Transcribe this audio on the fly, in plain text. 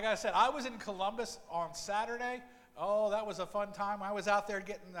Like I said, I was in Columbus on Saturday. Oh, that was a fun time. I was out there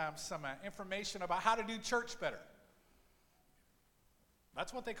getting some information about how to do church better.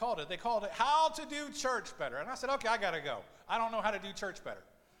 That's what they called it. They called it how to do church better. And I said, okay, I got to go. I don't know how to do church better.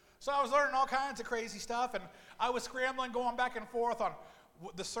 So I was learning all kinds of crazy stuff, and I was scrambling, going back and forth on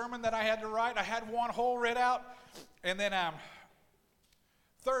the sermon that I had to write. I had one whole writ out, and then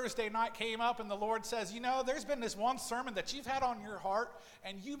Thursday night came up, and the Lord says, there's been this one sermon that you've had on your heart,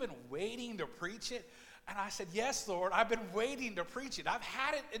 and you've been waiting to preach it. And I said, yes, Lord, I've been waiting to preach it. I've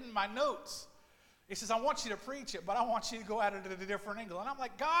had it in my notes. He says, I want you to preach it, but I want you to go at it at a different angle. And I'm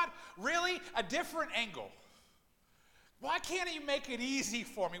like, God, really? A different angle? Why can't he make it easy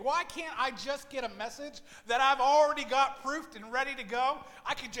for me? Why can't I just get a message that I've already got proofed and ready to go?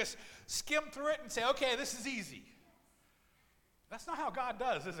 I could just skim through it and say, okay, this is easy. That's not how God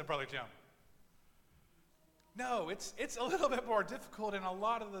does, is it, Brother Jim? No, it's a little bit more difficult in a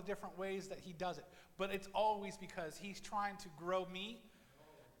lot of the different ways that he does it. But it's always because he's trying to grow me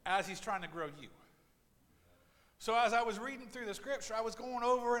as he's trying to grow you. So as I was reading through the scripture, I was going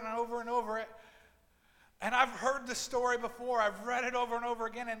over and over and over it. And I've heard the story before. I've read it over and over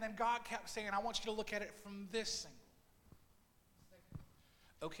again. And then God kept saying, I want you to look at it from this angle.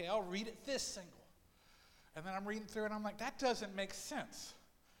 Okay, I'll read it this angle. And then I'm reading through it, and I'm like, that doesn't make sense.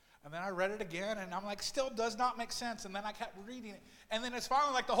 And then I read it again, and I'm like, still does not make sense. And then I kept reading it. And then it's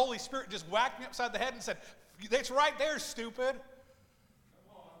finally like the Holy Spirit just whacked me upside the head and said, it's right there, stupid.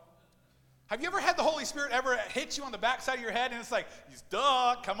 Have you ever had the Holy Spirit ever hit you on the backside of your head, and it's like,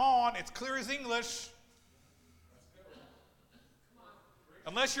 duh, come on, it's clear as English.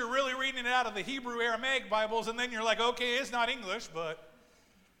 Unless you're really reading it out of the Hebrew Aramaic Bibles, and then you're like, okay, it's not English, but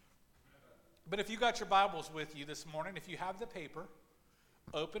if you got your Bibles with you this morning, if you have the paper,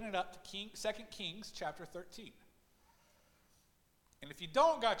 open it up to 2 Kings chapter 13. And if you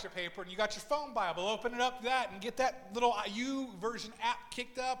don't got your paper and you got your phone Bible, open it up to that and get that little YouVersion app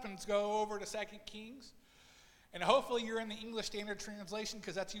kicked up and go over to 2 Kings. And hopefully you're in the English Standard Translation,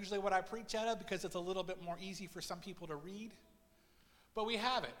 because that's usually what I preach out of, because it's a little bit more easy for some people to read. But we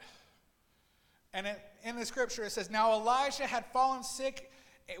have it. And in the scripture it says, now Elijah had fallen sick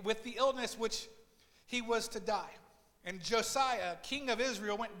with the illness which he was to die. And Josiah, king of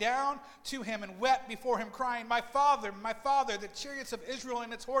Israel, went down to him and wept before him, crying, my father, the chariots of Israel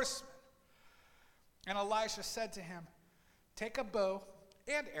and its horsemen. And Elisha said to him, take a bow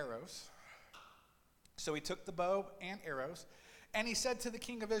and arrows. So he took the bow and arrows, and he said to the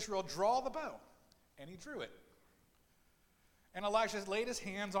king of Israel, draw the bow. And he drew it. And Elisha laid his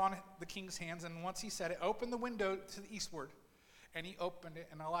hands on the king's hands, and once he said it, opened the window to the eastward. And he opened it,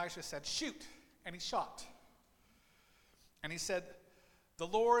 and Elisha said, shoot. And he shot. And he said, the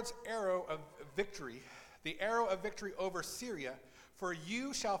Lord's arrow of victory, the arrow of victory over Syria, for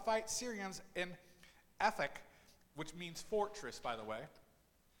you shall fight Syrians in Aphek, which means fortress, by the way,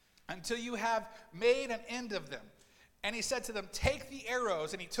 until you have made an end of them. And he said to them, take the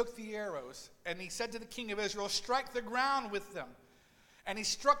arrows. And he took the arrows. And he said to the king of Israel, strike the ground with them. And he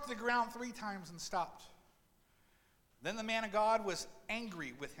struck the ground 3 times and stopped. Then the man of God was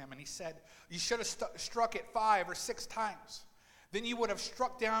angry with him, and he said, you should have struck it 5 or 6 times. Then you would have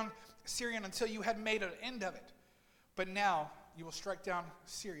struck down Syria until you had made an end of it. But now you will strike down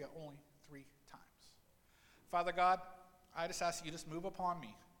Syria only 3 times. Father God, I just ask you to just move upon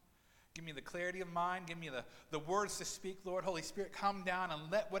me. Give me the clarity of mind. Give me the words to speak, Lord. Holy Spirit, come down and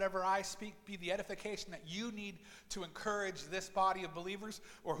let whatever I speak be the edification that you need to encourage this body of believers,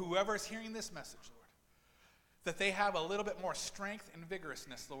 or whoever is hearing this message, Lord. That they have a little bit more strength and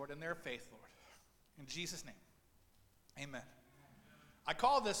vigorousness, Lord, in their faith, Lord. In Jesus' name, amen. I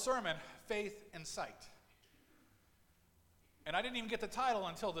call this sermon Faith in Sight. And I didn't even get the title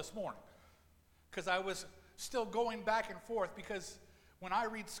until this morning, because I was still going back and forth, because when I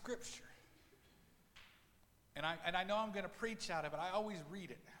read Scripture, and I know I'm going to preach out of it, I always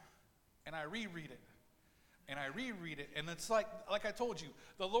read it, and I reread it. And I reread it, and it's like I told you,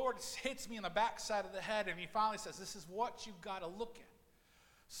 the Lord hits me in the backside of the head, and he finally says, this is what you've got to look at.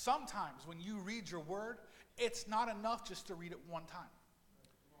 Sometimes when you read your word, it's not enough just to read it one time.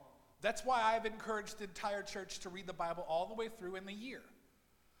 That's why I've encouraged the entire church to read the Bible all the way through in the year.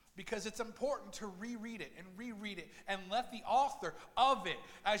 Because it's important to reread it and let the author of it,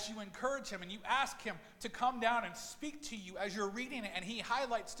 as you encourage him and you ask him to come down and speak to you as you're reading it, and he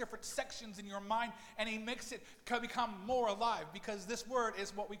highlights different sections in your mind and he makes it become more alive, because this word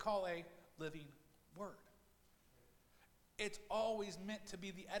is what we call a living word. It's always meant to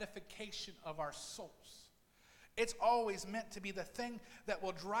be the edification of our souls. It's always meant to be the thing that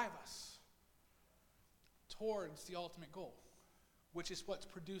will drive us towards the ultimate goal, which is what's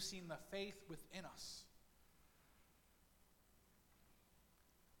producing the faith within us.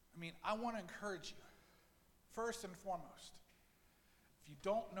 I mean, I want to encourage you, first and foremost, if you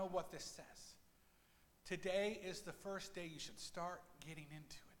don't know what this says, today is the first day you should start getting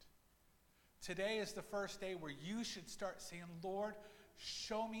into it. Today is the first day where you should start saying, Lord,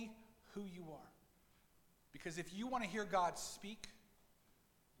 show me who you are. Because if you want to hear God speak,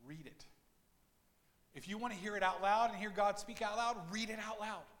 read it. If you want to hear it out loud and hear God speak out loud, read it out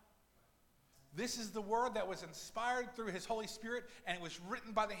loud. This is the word that was inspired through his Holy Spirit, and it was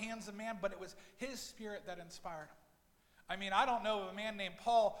written by the hands of man, but it was his Spirit that inspired him. I mean, I don't know of a man named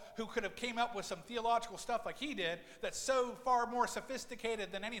Paul who could have came up with some theological stuff like he did that's so far more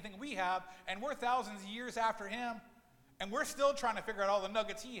sophisticated than anything we have, and we're thousands of years after him, and we're still trying to figure out all the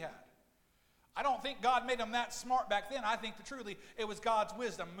nuggets he had. I don't think God made him that smart back then. I think that truly it was God's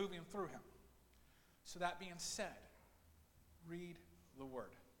wisdom moving through him. So that being said, read the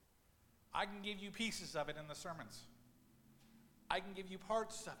word. I can give you pieces of it in the sermons. I can give you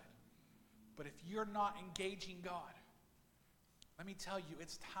parts of it. But if you're not engaging God, let me tell you,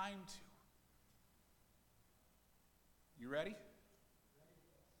 it's time to. You ready?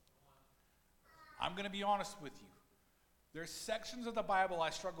 I'm going to be honest with you. There's sections of the Bible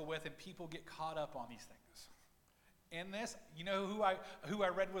I struggle with, and people get caught up on these things. In this, you know who I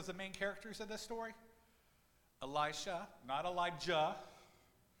read was the main characters of this story? Elisha, not Elijah.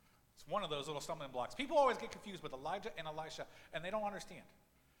 It's one of those little stumbling blocks. People always get confused with Elijah and Elisha, and they don't understand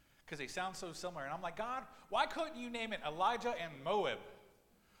because they sound so similar. And I'm like, God, why couldn't you name it Elijah and Moab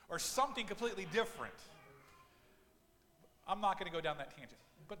or something completely different? I'm not going to go down that tangent,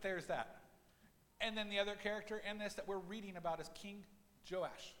 but there's that. And then the other character in this that we're reading about is King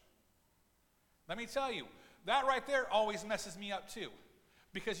Joash. Let me tell you, that right there always messes me up too,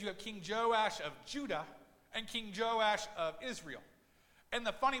 because you have King Joash of Judah and King Joash of Israel. And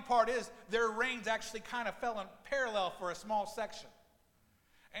the funny part is, their reigns actually kind of fell in parallel for a small section.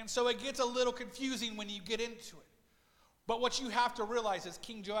 And so it gets a little confusing when you get into it. But what you have to realize is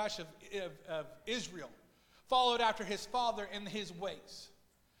King Joash of Israel followed after his father in his ways.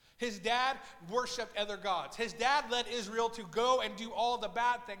 His dad worshiped other gods. His dad led Israel to go and do all the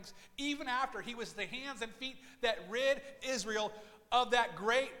bad things, even after he was the hands and feet that rid Israel of that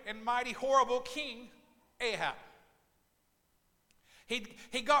great and mighty, horrible king, Ahab.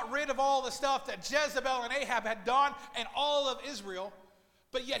 He got rid of all the stuff that Jezebel and Ahab had done and all of Israel,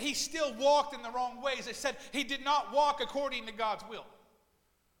 but yet he still walked in the wrong ways. It said he did not walk according to God's will.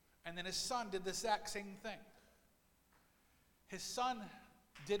 And then his son did the exact same thing. His son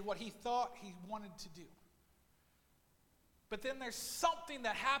did what he thought he wanted to do. But then there's something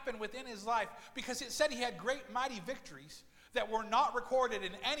that happened within his life, because it said he had great mighty victories that were not recorded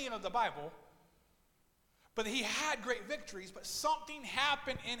in any of the Bible. But he had great victories, but something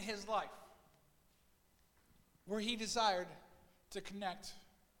happened in his life where he desired to connect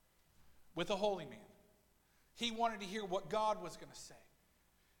with a holy man. He wanted to hear what God was going to say.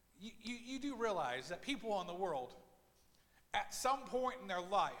 You do realize that people in the world, at some point in their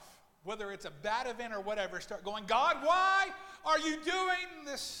life, whether it's a bad event or whatever, start going, God, why are you doing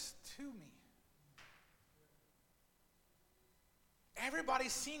this to me? Everybody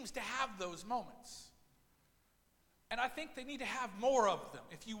seems to have those moments. And I think they need to have more of them,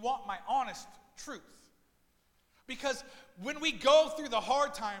 if you want my honest truth. Because when we go through the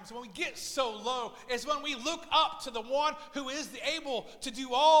hard times, when we get so low, is when we look up to the one who is able to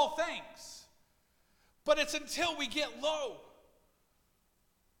do all things. But it's until we get low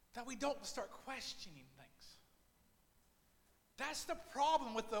that we don't start questioning things. That's the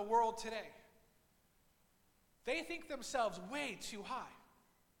problem with the world today. They think themselves way too high.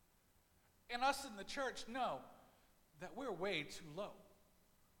 And us in the church know that we're way too low.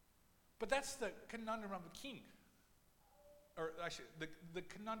 But that's the conundrum of the king. Or actually, the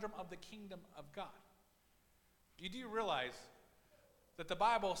conundrum of the kingdom of God. You do realize that the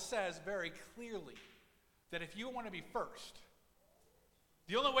Bible says very clearly that if you want to be first,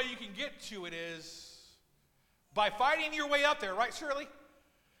 the only way you can get to it is by fighting your way up there, right, Shirley?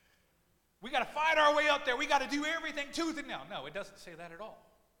 We got to fight our way up there. We got to do everything tooth and nail. No, it doesn't say that at all.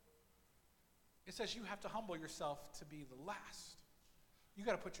 It says you have to humble yourself to be the last. You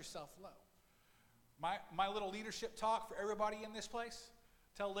got to put yourself low. My little leadership talk for everybody in this place,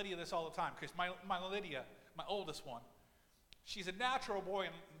 tell Lydia this all the time, because my Lydia, my oldest one, she's a natural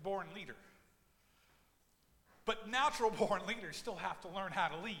born leader. But natural born leaders still have to learn how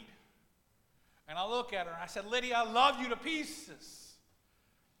to lead. And I look at her and I said, Lydia, I love you to pieces.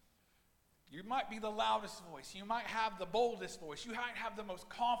 You might be the loudest voice. You might have the boldest voice. You might have the most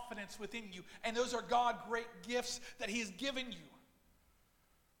confidence within you. And those are God's great gifts that He has given you.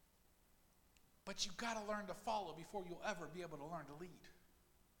 But you've got to learn to follow before you'll ever be able to learn to lead.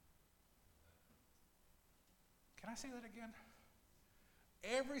 Can I say that again?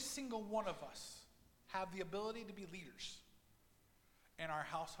 Every single one of us have the ability to be leaders in our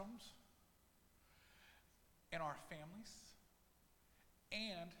house homes, in our families,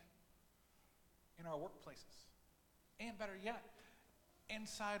 and in our workplaces. And better yet,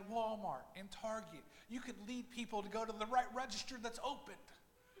 inside Walmart, in Target. You could lead people to go to the right register that's opened.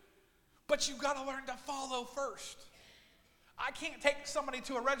 But you've got to learn to follow first. I can't take somebody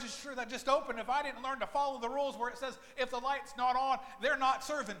to a register that just opened if I didn't learn to follow the rules where it says if the light's not on, they're not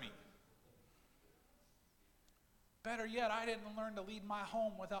serving me. Better yet, I didn't learn to lead my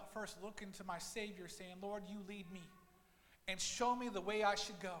home without first looking to my Savior saying, Lord, you lead me and show me the way I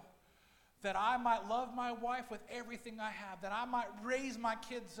should go, that I might love my wife with everything I have, that I might raise my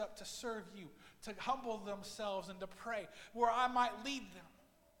kids up to serve you, to humble themselves and to pray, where I might lead them.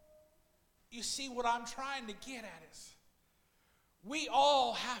 You see, what I'm trying to get at is we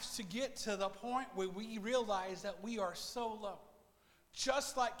all have to get to the point where we realize that we are so low,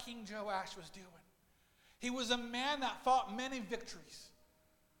 just like King Joash was doing. He was a man that fought many victories,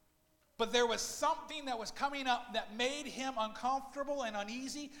 but there was something that was coming up that made him uncomfortable and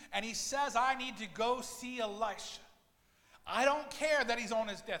uneasy, and he says, I need to go see Elisha. I don't care that he's on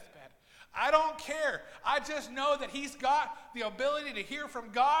his deathbed. I don't care. I just know that he's got the ability to hear from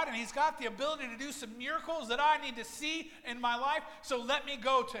God, and he's got the ability to do some miracles that I need to see in my life, so let me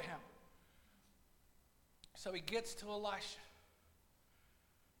go to him. So he gets to Elisha,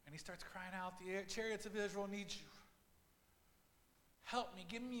 and he starts crying out, the chariots of Israel need you. Help me,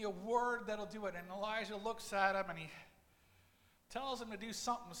 give me a word that'll do it. And Elijah looks at him, and he tells him to do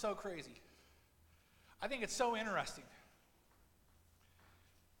something so crazy. I think it's so interesting.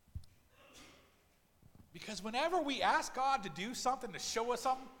 Because whenever we ask God to do something, to show us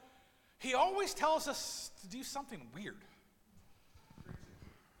something, he always tells us to do something weird.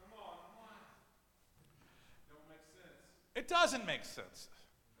 Come on. Don't make sense. It doesn't make sense.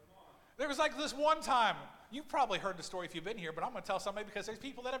 Come on. There was like this one time, you've probably heard the story if you've been here, but I'm going to tell somebody because there's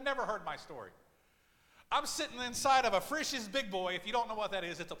people that have never heard my story. I'm sitting inside of a Frisch's Big Boy. If you don't know what that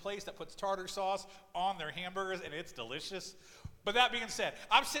is, it's a place that puts tartar sauce on their hamburgers, and it's delicious. But that being said,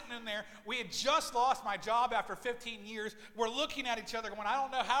 I'm sitting in there. We had just lost my job after 15 years. We're looking at each other going, I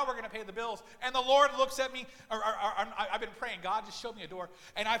don't know how we're going to pay the bills. And the Lord looks at me. I've been praying. God, just showed me a door.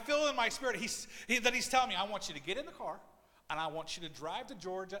 And I feel in my spirit that he's telling me, I want you to get in the car, and I want you to drive to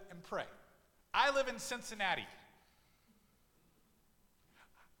Georgia and pray. I live in Cincinnati.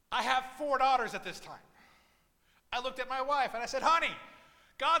 I have 4 daughters at this time. I looked at my wife, and I said, honey,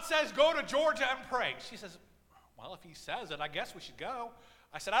 God says go to Georgia and pray. She says, well, if he says it, I guess we should go.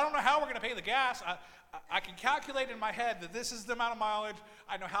 I said, I don't know how we're going to pay the gas. I can calculate in my head that this is the amount of mileage.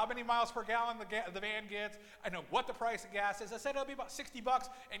 I know how many miles per gallon the van gets. I know what the price of gas is. I said it'll be about $60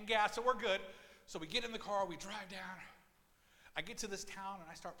 in gas, so we're good. So we get in the car, we drive down. I get to this town, and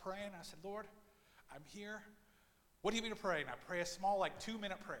I start praying. I said, Lord, I'm here. What do you mean to pray? And I pray a small,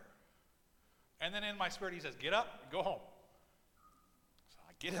 2-minute prayer. And then in my spirit, he says, get up and go home. So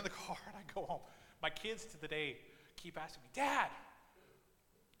I get in the car, and I go home. My kids to the day keep asking me, Dad,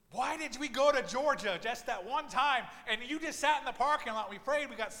 why did we go to Georgia just that one time? And you just sat in the parking lot, we prayed,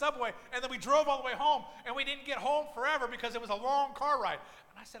 we got Subway, and then we drove all the way home, and we didn't get home forever because it was a long car ride.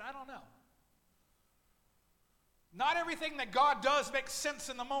 And I said, I don't know. Not everything that God does makes sense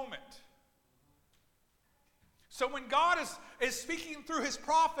in the moment. So when God is speaking through his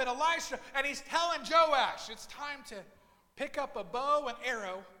prophet Elisha, and he's telling Joash, it's time to pick up a bow and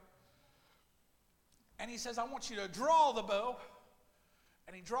arrow. And he says, I want you to draw the bow.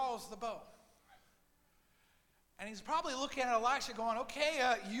 And he draws the bow. And he's probably looking at Elisha going, okay,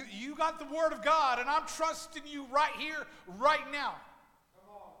 you got the word of God, and I'm trusting you right here, right now.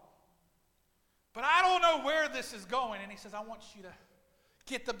 Come on. But I don't know where this is going. And he says, I want you to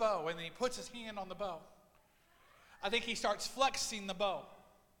get the bow. And then he puts his hand on the bow. I think he starts flexing the bow.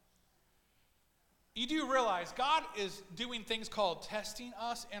 You do realize God is doing things called testing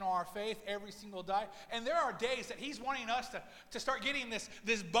us in our faith every single day. And there are days that he's wanting us to start getting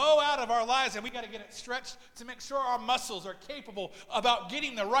this bow out of our lives, and we got to get it stretched to make sure our muscles are capable about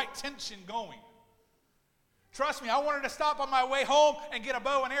getting the right tension going. Trust me, I wanted to stop on my way home and get a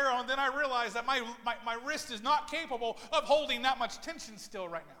bow and arrow, and then I realized that my wrist is not capable of holding that much tension still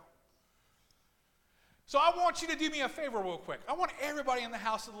right now. So I want you to do me a favor real quick. I want everybody in the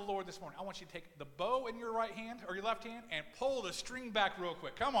house of the Lord this morning, I want you to take the bow in your right hand or your left hand and pull the string back real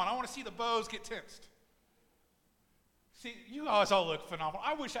quick. Come on, I want to see the bows get tensed. See, you guys all look phenomenal.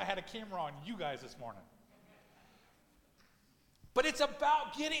 I wish I had a camera on you guys this morning. But it's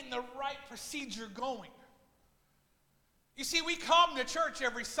about getting the right procedure going. You see, we come to church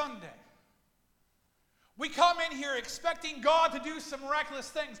every Sunday. We come in here expecting God to do some miraculous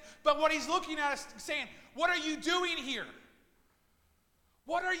things. But what he's looking at us saying, what are you doing here?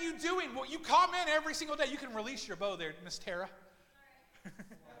 What are you doing? Well, you come in every single day. You can release your bow there, Miss Tara.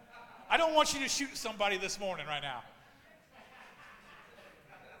 I don't want you to shoot somebody this morning right now.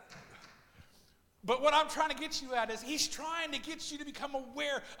 But what I'm trying to get you at is he's trying to get you to become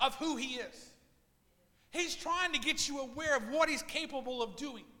aware of who he is. He's trying to get you aware of what he's capable of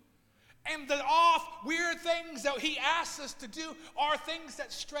doing. And the off, weird things that he asks us to do are things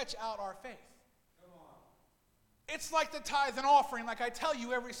that stretch out our faith. It's like the tithe and offering, like I tell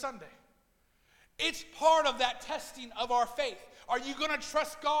you every Sunday. It's part of that testing of our faith. Are you going to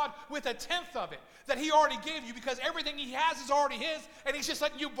trust God with 1/10 of it that he already gave you because everything he has is already his and he's just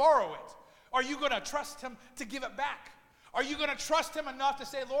letting you borrow it? Are you going to trust him to give it back? Are you going to trust him enough to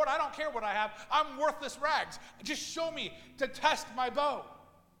say, Lord, I don't care what I have. I'm worthless rags. Just show me to test my bow.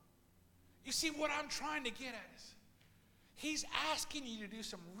 You see, what I'm trying to get at is he's asking you to do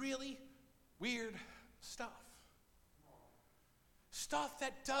some really weird stuff. Stuff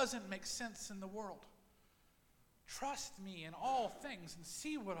that doesn't make sense in the world. Trust me in all things and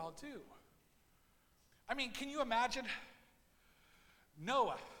see what I'll do. I mean, can you imagine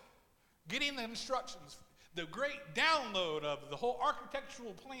Noah getting the instructions, the great download of the whole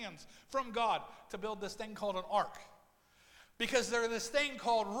architectural plans from God to build this thing called an ark? Because there's this thing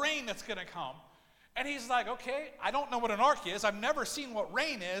called rain that's going to come. And he's like, okay, I don't know what an ark is. I've never seen what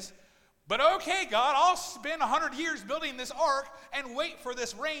rain is. But okay, God, I'll spend 100 years building this ark and wait for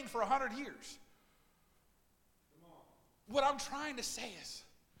this rain for 100 years. What I'm trying to say is,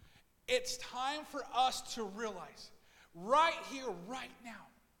 it's time for us to realize, right here, right now,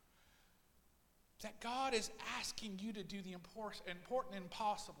 that God is asking you to do the important and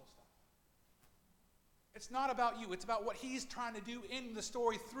impossible stuff. It's not about you. It's about what he's trying to do in the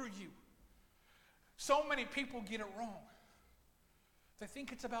story through you. So many people get it wrong. They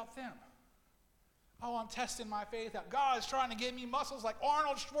think it's about them. Oh, I'm testing my faith out. God is trying to give me muscles like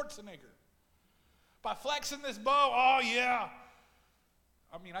Arnold Schwarzenegger. By flexing this bow, oh yeah.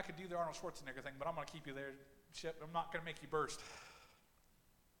 I mean, I could do the Arnold Schwarzenegger thing, but I'm going to keep you there, Chip. I'm not going to make you burst.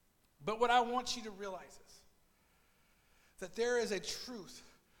 But what I want you to realize is that there is a truth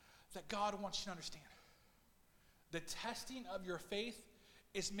that God wants you to understand. The testing of your faith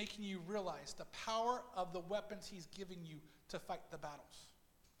is making you realize the power of the weapons he's giving you to fight the battles.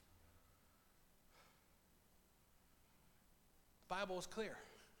 The Bible is clear.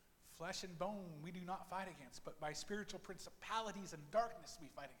 Flesh and bone we do not fight against, but by spiritual principalities and darkness we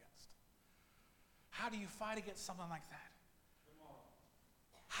fight against. How do you fight against something like that?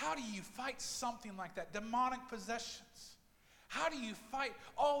 How do you fight something like that? Demonic possessions. How do you fight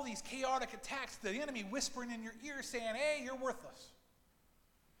all these chaotic attacks? The enemy whispering in your ear saying, hey, you're worthless.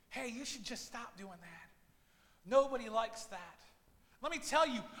 Hey, you should just stop doing that. Nobody likes that. Let me tell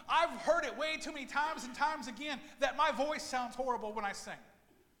you, I've heard it way too many times and times again that my voice sounds horrible when I sing.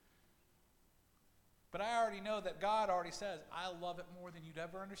 But I already know that God already says, I love it more than you'd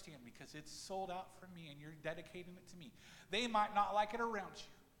ever understand because it's sold out for me and you're dedicating it to me. They might not like it around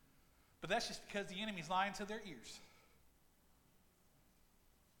you, but that's just because the enemy's lying to their ears.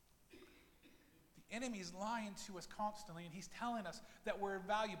 The enemy's lying to us constantly, and he's telling us that we're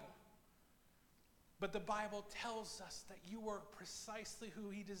valuable. But the Bible tells us that you are precisely who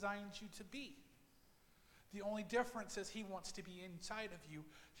he designed you to be. The only difference is he wants to be inside of you,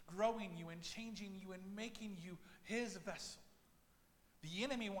 growing you and changing you and making you his vessel. The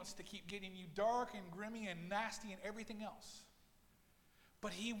enemy wants to keep getting you dark and grimy and nasty and everything else.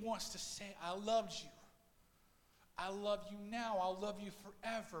 But he wants to say, I loved you. I love you now. I'll love you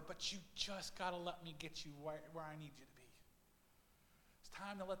forever. But you just got to let me get you where I need you to be. It's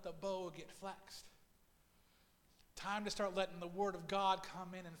time to let the bow get flexed. Time to start letting the word of God come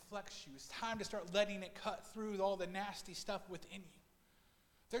in and flex you. It's time to start letting it cut through all the nasty stuff within you.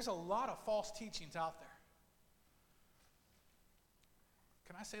 There's a lot of false teachings out there.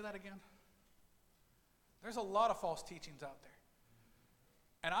 Can I say that again? There's a lot of false teachings out there.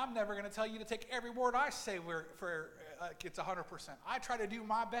 And I'm never going to tell you to take every word I say where it's 100%. I try to do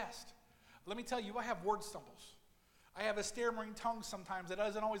my best. Let me tell you, I have word stumbles. I have a stammering tongue sometimes that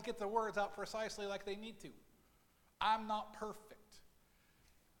doesn't always get the words out precisely like they need to. I'm not perfect.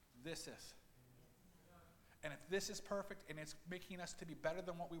 This is. And if this is perfect and it's making us to be better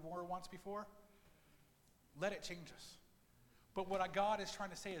than what we were once before, let it change us. But what God is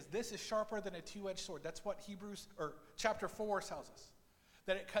trying to say is this is sharper than a two-edged sword. That's what Hebrews or chapter 4 tells us.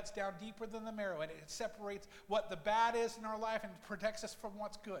 that it cuts down deeper than the marrow, and it separates what the bad is in our life and protects us from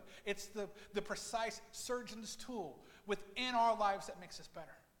what's good. It's the precise surgeon's tool within our lives that makes us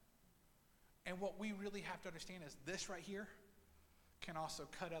better. And what we really have to understand is this right here can also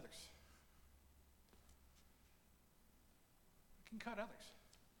cut others. It can cut others.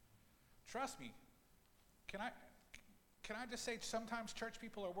 Trust me. Can I just say sometimes church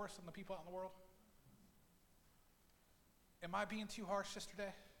people are worse than the people out in the world? Am I being too harsh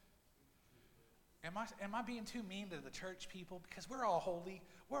yesterday? Am I being too mean to the church people? Because we're all holy.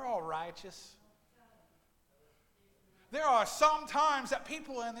 We're all righteous. There are some times that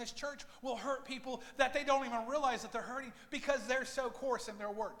people in this church will hurt people that they don't even realize that they're hurting because they're so coarse in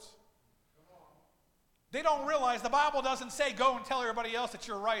their words. They don't realize the Bible doesn't say go and tell everybody else that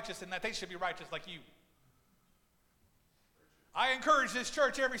you're righteous and that they should be righteous like you. I encourage this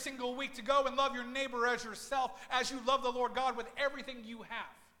church every single week to go and love your neighbor as yourself as you love the Lord God with everything you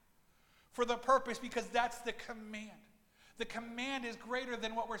have for the purpose, because that's the command. The command is greater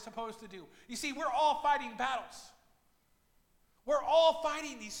than what we're supposed to do. You see, we're all fighting battles. We're all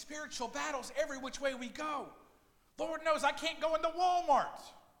fighting these spiritual battles every which way we go. Lord knows I can't go into Walmart.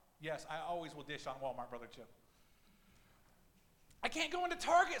 Yes, I always will dish on Walmart, Brother Chip. I can't go into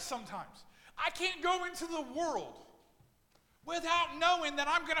Target sometimes. I can't go into the world without knowing that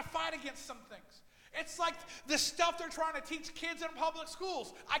I'm going to fight against some things. It's like the stuff they're trying to teach kids in public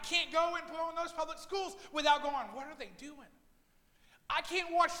schools. I can't go in those public schools without going, what are they doing? I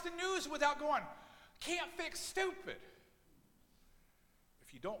can't watch the news without going, can't fix stupid.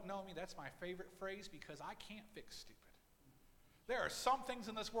 If you don't know me, that's my favorite phrase, because I can't fix stupid. There are some things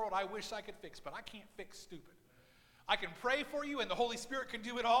in this world I wish I could fix, but I can't fix stupid. I can pray for you and the Holy Spirit can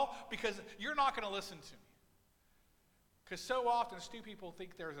do it all, because you're not going to listen to me. Because so often stupid people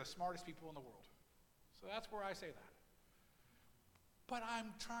think they're the smartest people in the world. So that's where I say that. But I'm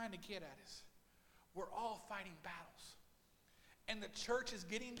trying to get at is we're all fighting battles. And the church is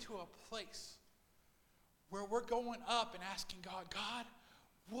getting to a place where we're going up and asking God, God,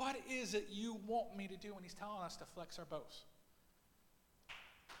 what is it you want me to do? And he's telling us to flex our bows,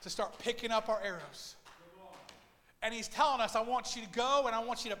 to start picking up our arrows. And he's telling us, I want you to go and I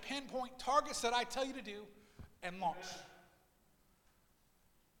want you to pinpoint targets that I tell you to do and launch.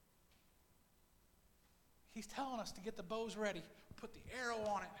 He's telling us to get the bows ready, put the arrow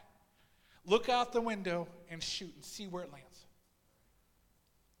on it, look out the window and shoot and see where it lands.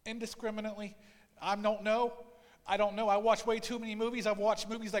 Indiscriminately. I don't know. I watch way too many movies. I've watched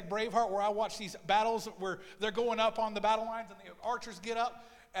movies like Braveheart where I watch these battles where they're going up on the battle lines and the archers get up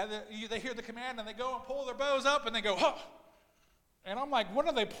and they hear the command and they go and pull their bows up and they go, huh. And I'm like, what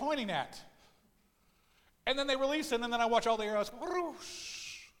are they pointing at? And then they release it, and then I watch all the arrows. Whoosh.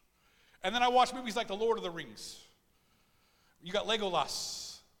 And then I watch movies like The Lord of the Rings. You got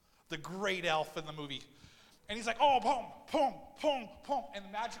Legolas, the great elf in the movie. And he's like, oh, boom, boom, boom, boom. And the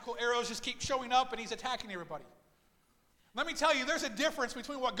magical arrows just keep showing up, and he's attacking everybody. Let me tell you, there's a difference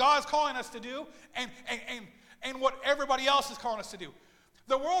between what God's calling us to do and what everybody else is calling us to do.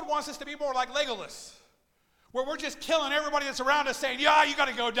 The world wants us to be more like Legolas, where we're just killing everybody that's around us saying, yeah, you got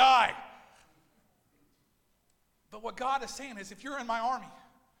to go die. But what God is saying is, if you're in my army,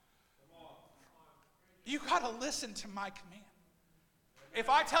 you got to listen to my command. If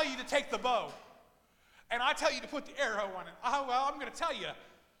I tell you to take the bow, and I tell you to put the arrow on it, I'm going to tell you,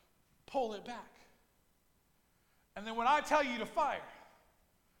 pull it back. And then when I tell you to fire,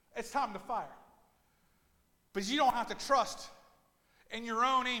 it's time to fire. But you don't have to trust in your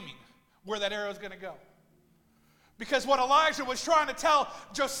own aiming where that arrow is going to go. Because what Elijah was trying to tell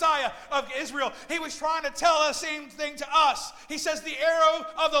Josiah of Israel, he was trying to tell the same thing to us. He says the arrow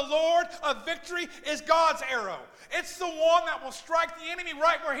of the Lord of victory is God's arrow. It's the one that will strike the enemy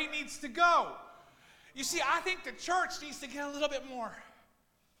right where he needs to go. You see, I think the church needs to get a little bit more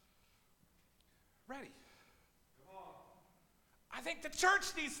ready. I think the church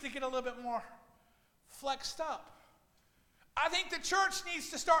needs to get a little bit more flexed up. I think the church needs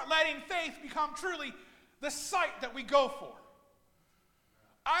to start letting faith become truly the sight that we go for.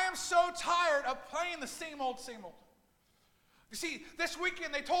 I am so tired of playing the same old, same old. You see, this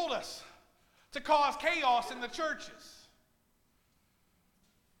weekend they told us to cause chaos in the churches.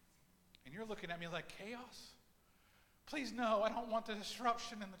 And you're looking at me like, chaos? Please, no, I don't want the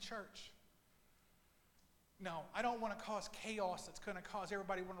disruption in the church. No, I don't want to cause chaos that's going to cause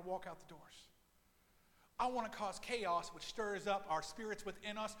everybody want to walk out the doors. I want to cause chaos which stirs up our spirits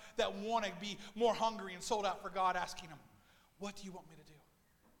within us that want to be more hungry and sold out for God, asking him, what do you want me to do?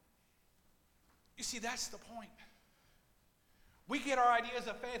 You see, that's the point. We get our ideas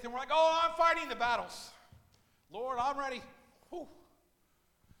of faith and we're like, oh, I'm fighting the battles. Lord, I'm ready. Whew.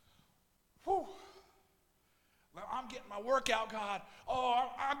 Whew. Well, I'm getting my workout, God. Oh,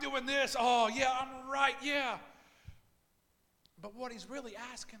 I'm doing this. Oh, yeah, I'm right, yeah. But what he's really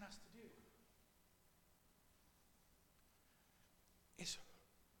asking us to do is,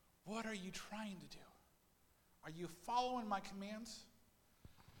 what are you trying to do? Are you following my commands?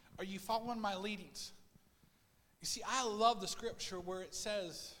 Are you following my leadings? You see, I love the scripture where it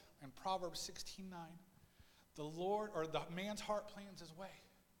says in Proverbs 16:9, the Lord, or the man's heart plans his way,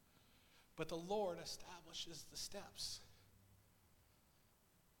 but the Lord establishes the steps.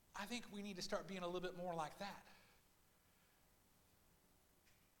 I think we need to start being a little bit more like that.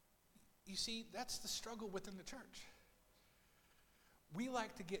 You see, that's the struggle within the church. We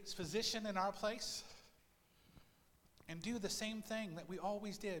like to get positioned in our place and do the same thing that we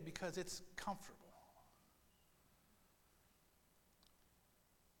always did because it's comfortable.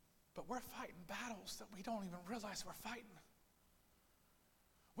 But we're fighting battles that we don't even realize we're fighting.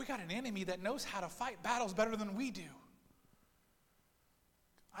 We got an enemy that knows how to fight battles better than we do.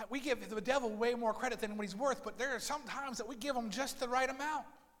 We give the devil way more credit than what he's worth, but there are some times that we give him just the right amount.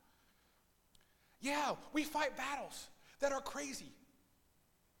 Yeah, we fight battles that are crazy.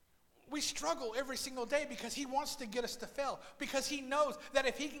 We struggle every single day because he wants to get us to fail. Because he knows that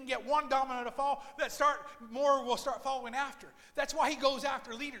if he can get one domino to fall, more will start following after. That's why he goes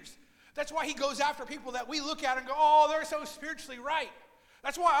after leaders. That's why he goes after people that we look at and go, oh, they're so spiritually right.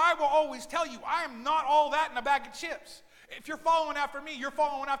 That's why I will always tell you, I am not all that in a bag of chips. If you're following after me, you're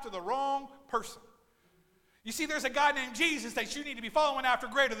following after the wrong person. You see, there's a guy named Jesus that you need to be following after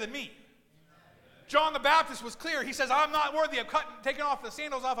greater than me. John the Baptist was clear. He says, I'm not worthy of taking off the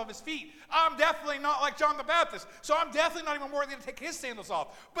sandals off of his feet. I'm definitely not like John the Baptist. So I'm definitely not even worthy to take his sandals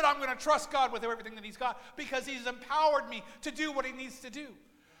off. But I'm going to trust God with everything that he's got because he's empowered me to do what he needs to do.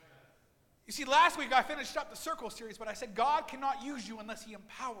 You see, last week I finished up the Circle series, but I said God cannot use you unless he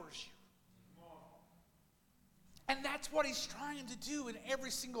empowers you. And that's what he's trying to do in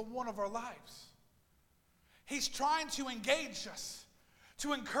every single one of our lives. He's trying to engage us,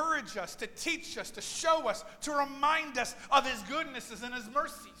 to encourage us, to teach us, to show us, to remind us of his goodnesses and his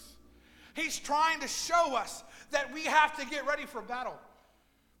mercies. He's trying to show us that we have to get ready for battle,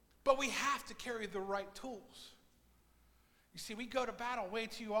 but we have to carry the right tools. You see, we go to battle way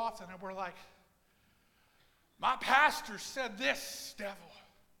too often and we're like, my pastor said this, devil.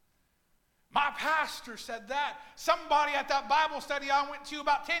 My pastor said that. Somebody at that Bible study I went to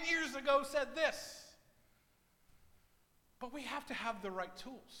about 10 years ago said this. But we have to have the right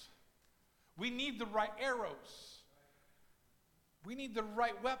tools. We need the right arrows. We need the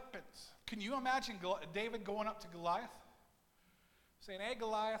right weapons. Can you imagine David going up to Goliath? Saying, hey,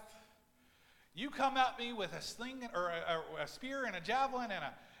 Goliath, you come at me with a sling or a spear and a javelin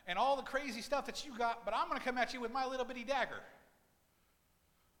and all the crazy stuff that you got, but I'm going to come at you with my little bitty dagger.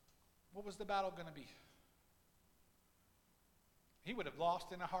 What was the battle going to be? He would have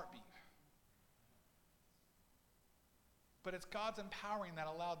lost in a heartbeat. But it's God's empowering that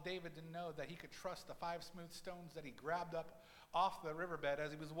allowed David to know that he could trust the 5 smooth stones that he grabbed up off the riverbed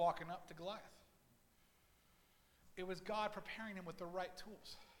as he was walking up to Goliath. It was God preparing him with the right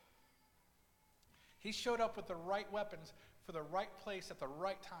tools. He showed up with the right weapons for the right place at the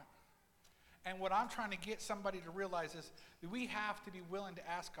right time. And what I'm trying to get somebody to realize is that we have to be willing to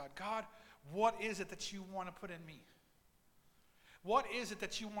ask God, God, what is it that you want to put in me? What is it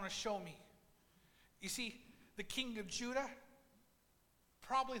that you want to show me? You see, the king of Judah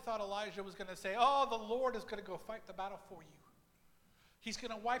probably thought Elijah was going to say, oh, the Lord is going to go fight the battle for you. He's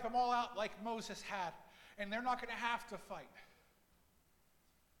going to wipe them all out like Moses had, and they're not going to have to fight.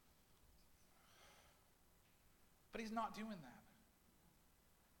 But he's not doing that.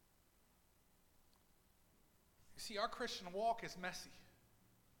 You see, our Christian walk is messy.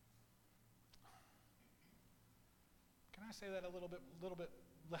 Can I say that a little bit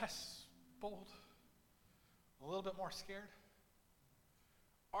less bold? A little bit more scared?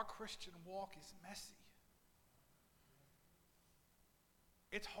 Our Christian walk is messy.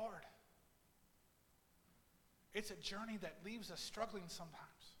 It's hard. It's a journey that leaves us struggling sometimes.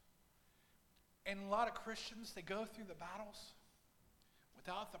 And a lot of Christians, they go through the battles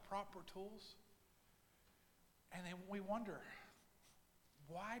without the proper tools. And then we wonder,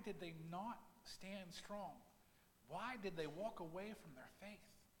 why did they not stand strong? Why did they walk away from their faith?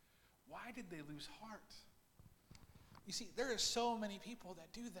 Why did they lose heart? You see, there are so many people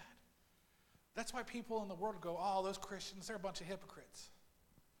that do that. That's why people in the world go, oh, those Christians, they're a bunch of hypocrites.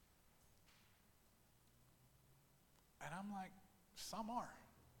 And I'm like, some are.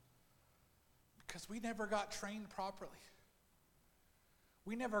 Because we never got trained properly.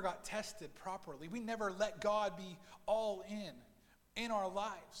 We never got tested properly. We never let God be all in our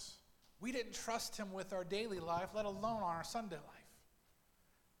lives. We didn't trust him with our daily life, let alone on our Sunday life.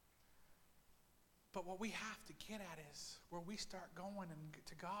 But what we have to get at is where we start going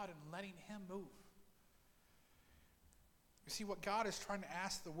to God and letting him move. You see, what God is trying to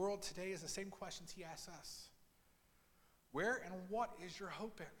ask the world today is the same questions he asks us. Where and what is your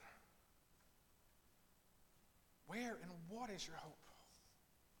hope in? Where and what is your hope?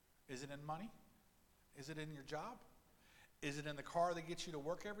 Is it in money? Is it in your job? Is it in the car that gets you to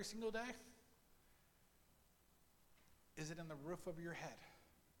work every single day? Is it in the roof over your head?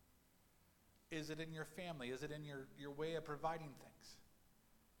 Is it in your family? Is it in your way of providing things?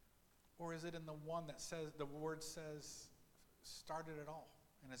 Or is it in the one that says, the word says, started it all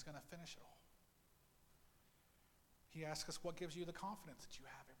and is going to finish it all? He asks us, what gives you the confidence that you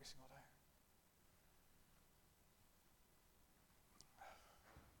have every single day?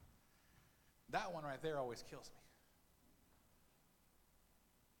 That one right there always kills me.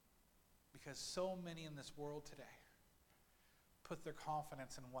 Because so many in this world today put their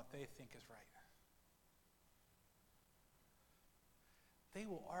confidence in what they think is right. They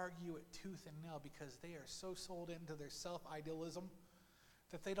will argue it tooth and nail because they are so sold into their self-idealism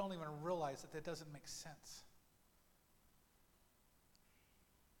that they don't even realize that doesn't make sense.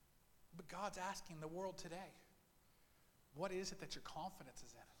 But God's asking the world today, what is it that your confidence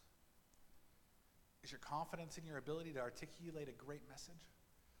is in? Is your confidence in your ability to articulate a great message?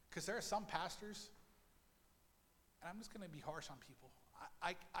 Because there are some pastors, and I'm just going to be harsh on people.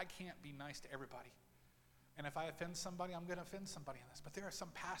 I can't be nice to everybody. And if I offend somebody, I'm going to offend somebody in this. But there are some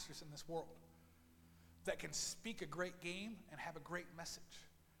pastors in this world that can speak a great game and have a great message,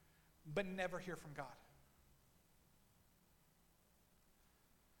 but never hear from God.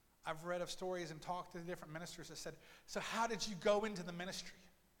 I've read of stories and talked to the different ministers that said, so how did you go into the ministry?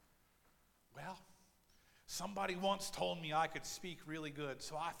 Well, somebody once told me I could speak really good,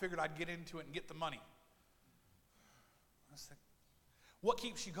 so I figured I'd get into it and get the money. I was like, what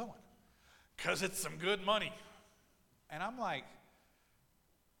keeps you going? Because it's some good money. And I'm like,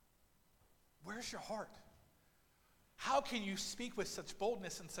 where's your heart? How can you speak with such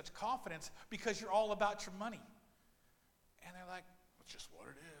boldness and such confidence because you're all about your money? And they're like, it's just what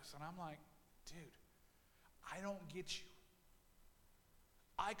it is. And I'm like, dude, I don't get you.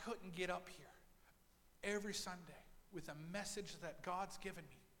 I couldn't get up here every Sunday with a message that God's given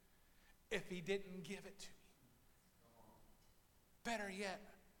me if he didn't give it to me. Better yet,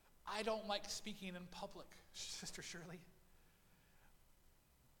 I don't like speaking in public, Sister Shirley.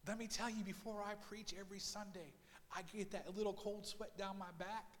 Let me tell you, before I preach every Sunday, I get that little cold sweat down my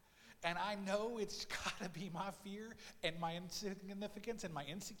back, and I know it's got to be my fear and my insignificance and my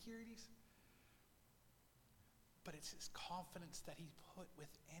insecurities. But it's his confidence that he put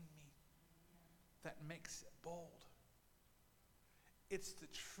within me that makes it bold. It's the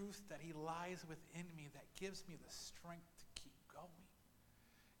truth that he lies within me that gives me the strength to keep going.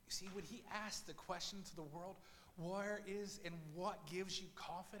 You see, when he asked the question to the world, where is and what gives you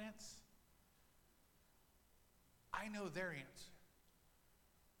confidence? I know their answer.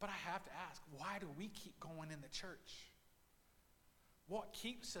 But I have to ask, why do we keep going in the church? What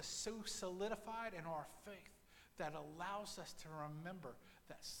keeps us so solidified in our faith that allows us to remember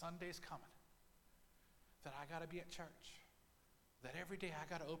that Sunday's coming, that I got to be at church, that every day I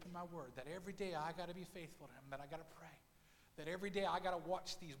got to open my word, that every day I got to be faithful to him, that I got to pray, that every day I got to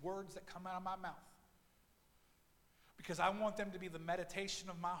watch these words that come out of my mouth, because I want them to be the meditation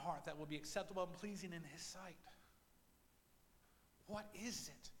of my heart that will be acceptable and pleasing in his sight. What is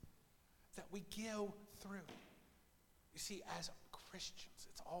it that we go through? You see, as Christians,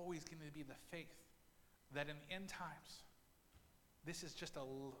 it's always going to be the faith that in the end times, this is just a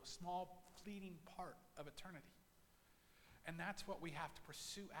small fleeting part of eternity. And that's what we have to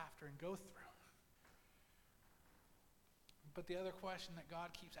pursue after and go through. But the other question that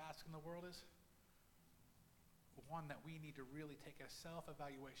God keeps asking the world is one that we need to really take a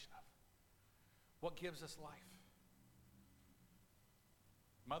self-evaluation of. What gives us life?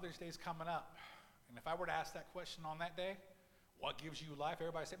 Mother's Day is coming up. And if I were to ask that question on that day, what gives you life?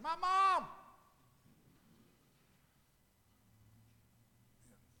 Everybody say, my mom!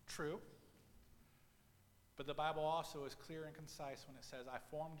 True. But the Bible also is clear and concise when it says, I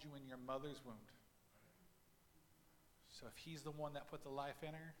formed you in your mother's womb. So if he's the one that put the life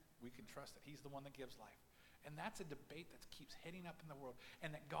in her, we can trust that he's the one that gives life. And that's a debate that keeps hitting up in the world.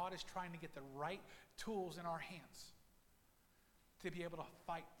 And that God is trying to get the right tools in our hands to be able to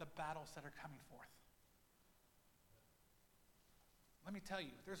fight the battles that are coming forth. Let me tell you,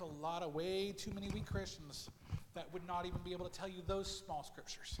 there's a lot of way too many weak Christians that would not even be able to tell you those small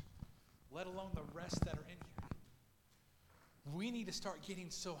scriptures, let alone the rest that are in here. We need to start getting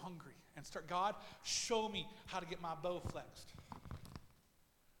so hungry and and start, God, show me how to get my bow flexed.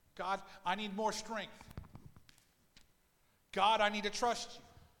 God, I need more strength. God, I need to trust you.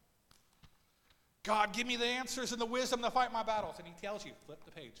 God, give me the answers and the wisdom to fight my battles. And he tells you, flip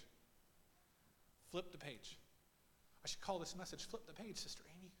the page. Flip the page. I should call this message, Flip the Page, Sister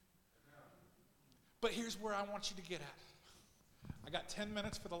Amy. But here's where I want you to get at. I got 10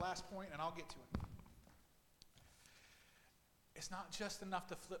 minutes for the last point, and I'll get to it. It's not just enough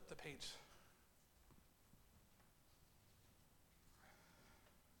to flip the page.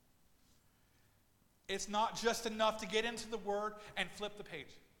 It's not just enough to get into the Word and flip the page.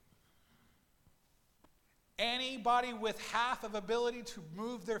 Anybody with half of ability to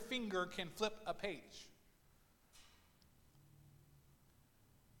move their finger can flip a page.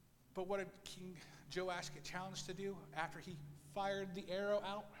 But what did King Joash get challenged to do after he fired the arrow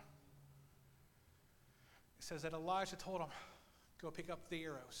out? It says that Elijah told him, go pick up the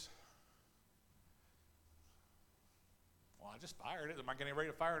arrows. Well, I just fired it. Am I getting ready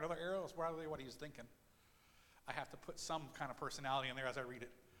to fire another arrow? That's probably what he was thinking. I have to put some kind of personality in there as I read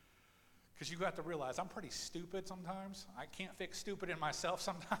it. Because you have to realize I'm pretty stupid sometimes. I can't fix stupid in myself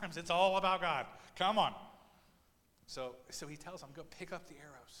sometimes. It's all about God. Come on. So he tells him, go pick up the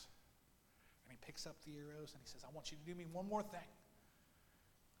arrows. And he picks up the arrows and he says, I want you to do me one more thing.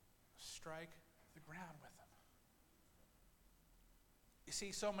 Strike the ground with them. You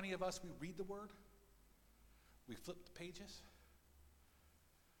see, so many of us, we read the Word. We flip the pages.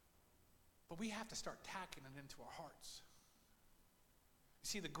 But we have to start tacking it into our hearts. You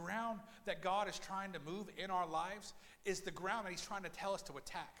see, the ground that God is trying to move in our lives is the ground that he's trying to tell us to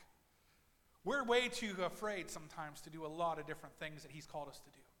attack. We're way too afraid sometimes to do a lot of different things that he's called us to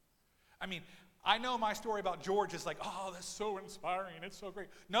do. I mean, I know my story about George is like, oh, that's so inspiring. It's so great.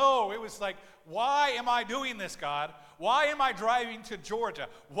 No, it was like, why am I doing this, God? Why am I driving to Georgia?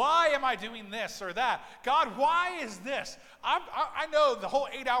 Why am I doing this or that? God, why is this? I know the whole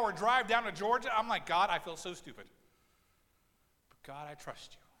 8-hour drive down to Georgia, I'm like, God, I feel so stupid. God, I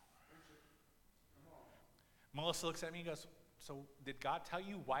trust you. Melissa looks at me and goes, so did God tell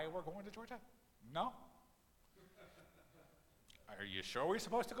you why we're going to Georgia? No. Are you sure we're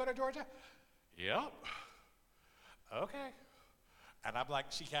supposed to go to Georgia? Yep. Okay. And I'm like,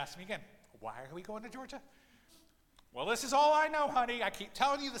 she asked me again, why are we going to Georgia? Well, this is all I know, honey. I keep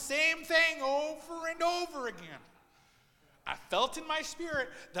telling you the same thing over and over again. I felt in my spirit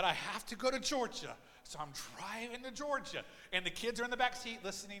that I have to go to Georgia. So I'm driving to Georgia, and the kids are in the back seat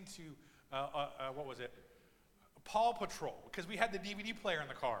listening to, what was it? Paw Patrol, because we had the DVD player in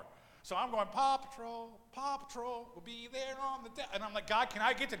the car. So I'm going, Paw Patrol will be there on the devil. And I'm like, God, can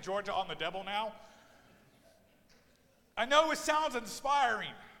I get to Georgia on the devil now? I know it sounds inspiring.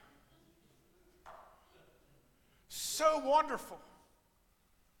 So wonderful.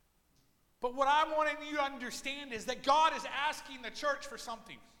 But what I'm wanting you to understand is that God is asking the church for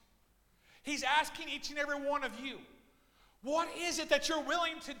something. He's asking each and every one of you, what is it that you're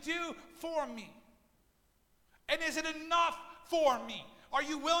willing to do for me? And is it enough for me? Are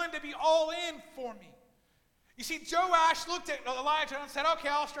you willing to be all in for me? You see, Joash looked at Elijah and said, okay,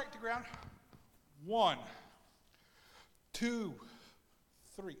 I'll strike the ground. 1, 2,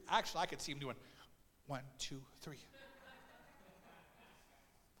 3. Actually, I could see him doing 1, 2, 3.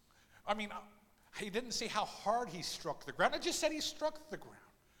 I mean, he didn't say how hard he struck the ground. It just said he struck the ground.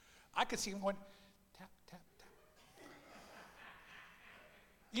 I could see him going, tap, tap, tap.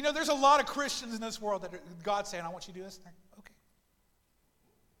 You know, there's a lot of Christians in this world that God's saying, I want you to do this. Okay.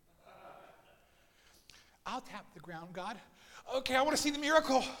 I'll tap the ground, God. Okay, I want to see the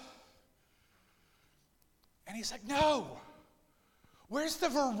miracle. And he's like, no. Where's the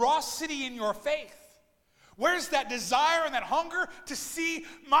veracity in your faith? Where's that desire and that hunger to see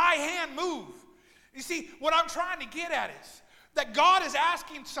my hand move? You see, what I'm trying to get at is that God is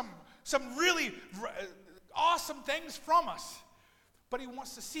asking some really awesome things from us, but he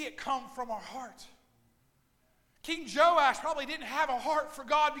wants to see it come from our heart. King Joash probably didn't have a heart for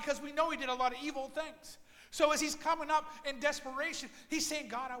God because we know he did a lot of evil things. So as he's coming up in desperation, he's saying,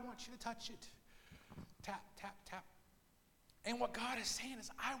 God, I want you to touch it. Tap, tap, tap. And what God is saying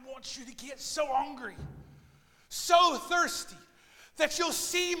is, I want you to get so hungry, so thirsty, that you'll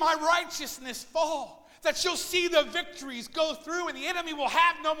see my righteousness fall. That you'll see the victories go through and the enemy will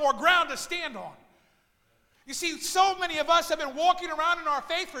have no more ground to stand on. You see, so many of us have been walking around in our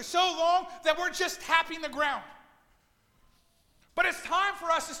faith for so long that we're just tapping the ground. But it's time for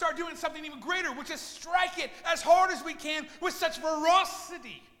us to start doing something even greater, which is strike it as hard as we can with such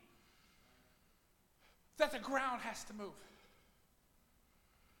ferocity that the ground has to move.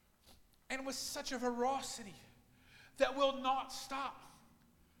 And with such a ferocity that will not stop.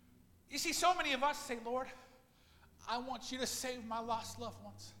 You see, so many of us say, Lord, I want you to save my lost loved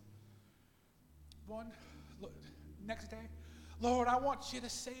ones. Next day, Lord, I want you to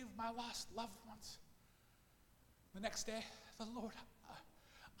save my lost loved ones. The next day, the Lord,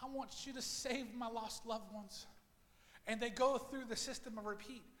 I want you to save my lost loved ones. And they go through the system of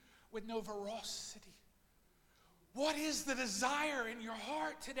repeat with no veracity. What is the desire in your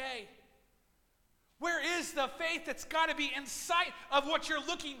heart today? Where is the faith that's got to be in sight of what you're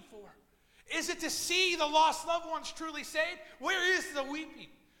looking for? Is it to see the lost loved ones truly saved? Where is the weeping?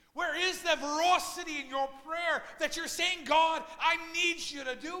 Where is the veracity in your prayer that you're saying, God, I need you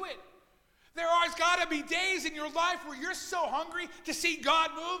to do it? There has got to be days in your life where you're so hungry to see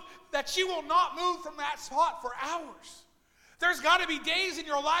God move that you will not move from that spot for hours. There's got to be days in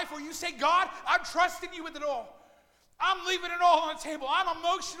your life where you say, God, I'm trusting you with it all. I'm leaving it all on the table. I'm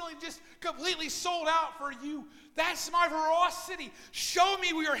emotionally just completely sold out for you. That's my veracity. Show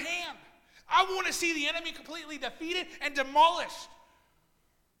me with your hand. I want to see the enemy completely defeated and demolished.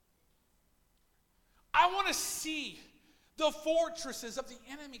 I want to see the fortresses of the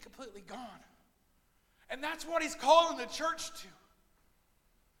enemy completely gone. And that's what he's calling the church to.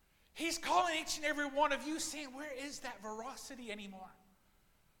 He's calling each and every one of you saying, where is that veracity anymore?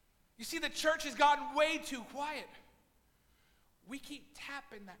 You see, the church has gotten way too quiet. We keep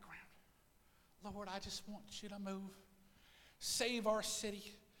tapping that ground. Lord, I just want you to move. Save our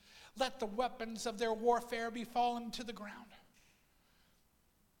city. Let the weapons of their warfare be fallen to the ground.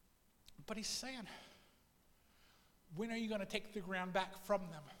 But he's saying, when are you going to take the ground back from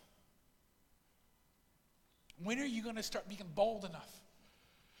them? When are you going to start being bold enough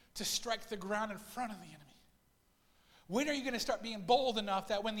to strike the ground in front of the enemy? When are you going to start being bold enough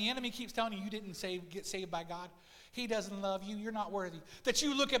that when the enemy keeps telling you didn't get saved by God, he doesn't love you, you're not worthy, that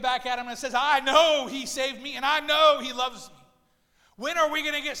you look back at him and says, I know he saved me and I know he loves me. When are we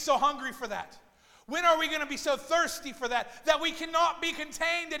going to get so hungry for that? When are we going to be so thirsty for that we cannot be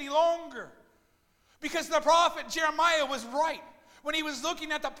contained any longer? Because the prophet Jeremiah was right when he was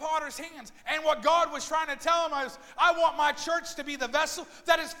looking at the potter's hands. And what God was trying to tell him was, I want my church to be the vessel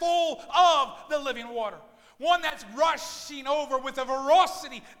that is full of the living water. One that's rushing over with a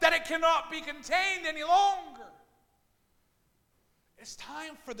veracity that it cannot be contained any longer. It's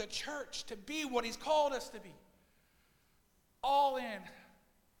time for the church to be what he's called us to be. All in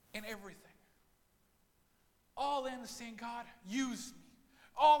everything. All in saying, God, use me.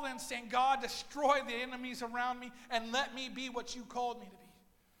 All in saying, God, destroy the enemies around me and let me be what you called me to be.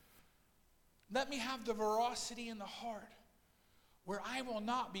 Let me have the veracity in the heart where I will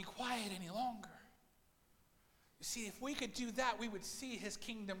not be quiet any longer. You see, if we could do that, we would see his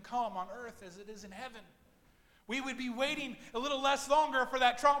kingdom come on earth as it is in heaven. We would be waiting a little less longer for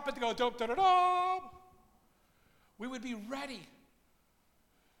that trumpet to go, dop, da, da, da. We would be ready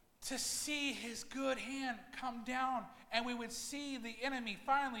to see his good hand come down, and we would see the enemy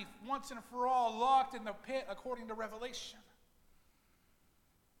finally, once and for all, locked in the pit according to Revelation.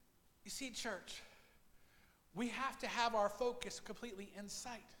 You see, church, we have to have our focus completely in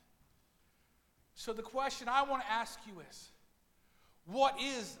sight. So the question I want to ask you is, what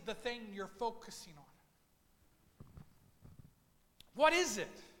is the thing you're focusing on? What is it?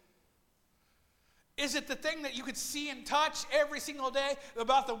 Is it the thing that you could see and touch every single day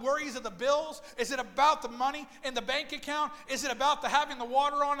about the worries of the bills? Is it about the money in the bank account? Is it about having the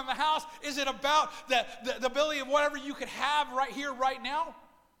water on in the house? Is it about the ability of whatever you could have right here, right now?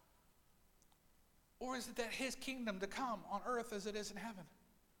 Or is it that his kingdom to come on earth as it is in heaven?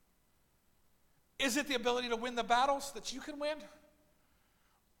 Is it the ability to win the battles that you can win?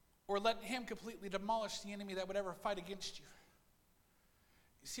 Or let him completely demolish the enemy that would ever fight against you?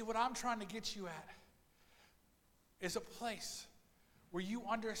 You see, what I'm trying to get you at is a place where you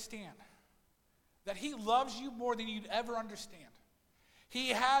understand that he loves you more than you'd ever understand. He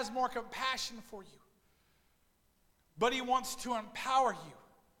has more compassion for you. But he wants to empower you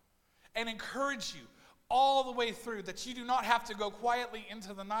and encourage you all the way through, that you do not have to go quietly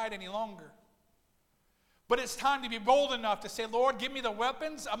into the night any longer. But it's time to be bold enough to say, Lord, give me the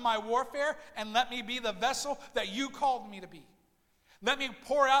weapons of my warfare and let me be the vessel that you called me to be. Let me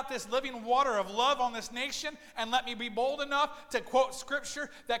pour out this living water of love on this nation, and let me be bold enough to quote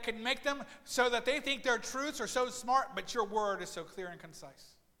scripture that can make them so that they think their truths are so smart, but your word is so clear and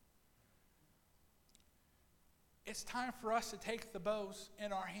concise. It's time for us to take the bows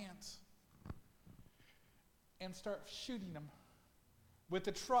in our hands and start shooting them with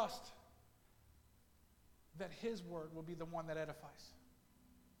the trust that his word will be the one that edifies.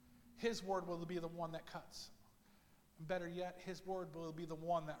 His word will be the one that cuts. Better yet, his word will be the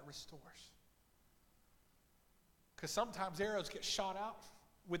one that restores. Because sometimes arrows get shot out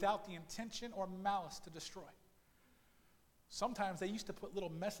without the intention or malice to destroy. Sometimes they used to put little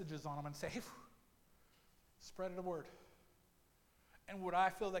messages on them and say, hey, spread the word. And what I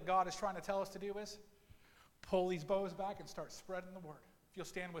feel that God is trying to tell us to do is pull these bows back and start spreading the word. If you'll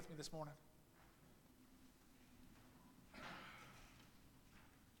stand with me this morning.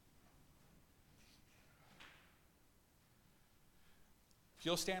 If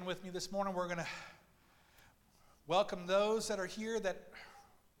you'll stand with me this morning, we're going to welcome those that are here that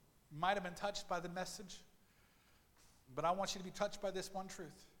might have been touched by the message. But I want you to be touched by this one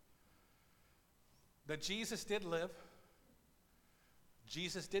truth. That Jesus did live.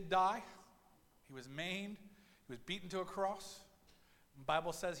 Jesus did die. He was maimed. He was beaten to a cross. The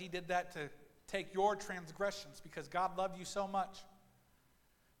Bible says he did that to take your transgressions because God loved you so much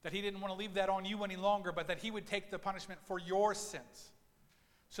that he didn't want to leave that on you any longer, but that he would take the punishment for your sins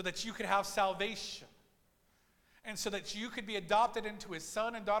so that you could have salvation and so that you could be adopted into his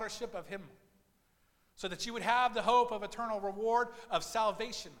son and daughtership of him, so that you would have the hope of eternal reward of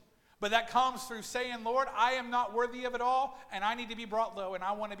salvation. But that comes through saying, Lord, I am not worthy of it all, and I need to be brought low, and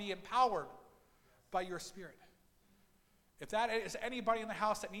I want to be empowered by your Spirit. If that is anybody in the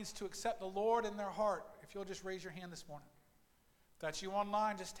house that needs to accept the Lord in their heart, if you'll just raise your hand this morning. If that's you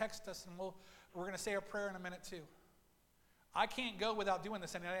online, just text us, and we're going to say a prayer in a minute too. I can't go without doing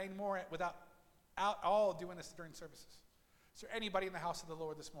this anymore, without all doing this during services. Is there anybody in the house of the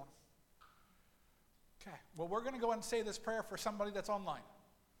Lord this morning? Okay, well, we're going to go ahead and say this prayer for somebody that's online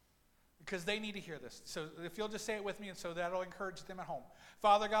because they need to hear this. So if you'll just say it with me, and so that'll encourage them at home.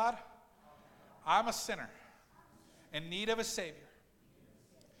 Father God, I'm a sinner in need of a Savior.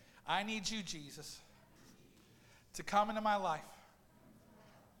 I need you, Jesus, to come into my life,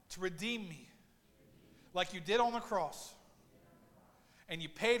 to redeem me like you did on the cross, and you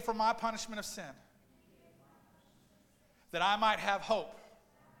paid for my punishment of sin, that I might have hope.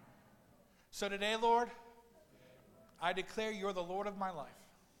 So today, Lord, I declare you're the Lord of my life.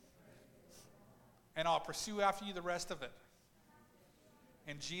 And I'll pursue after you the rest of it.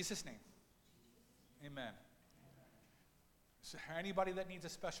 In Jesus' name, amen. Is there anybody that needs a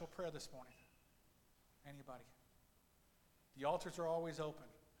special prayer this morning? Anybody? The altars are always open.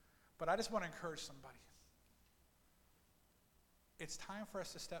 But I just want to encourage somebody. It's time for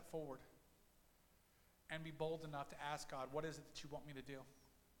us to step forward and be bold enough to ask God, what is it that you want me to do?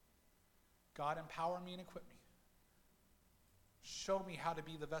 God, empower me and equip me. Show me how to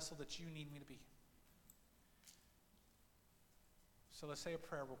be the vessel that you need me to be. So let's say a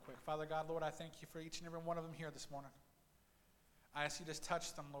prayer real quick. Father God, Lord, I thank you for each and every one of them here this morning. I ask you to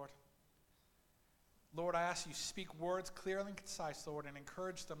touch them, Lord. Lord, I ask you to speak words clearly and concise, Lord, and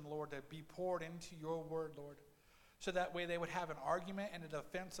encourage them, Lord, to be poured into your word, Lord, so that way they would have an argument and a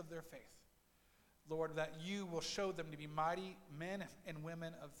defense of their faith. Lord, that you will show them to be mighty men and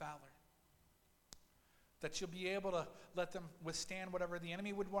women of valor. That you'll be able to let them withstand whatever the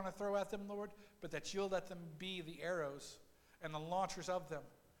enemy would want to throw at them, Lord, but that you'll let them be the arrows and the launchers of them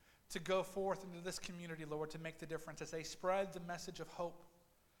to go forth into this community, Lord, to make the difference as they spread the message of hope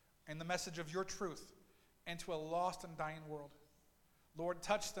and the message of your truth into a lost and dying world. Lord,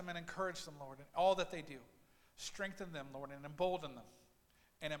 touch them and encourage them, Lord, in all that they do. Strengthen them, Lord, and embolden them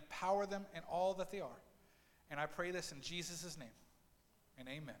and empower them in all that they are. And I pray this in Jesus' name, and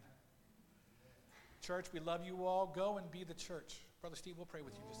amen. Church, we love you all. Go and be the church. Brother Steve, we'll pray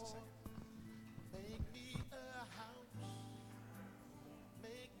with you just a second.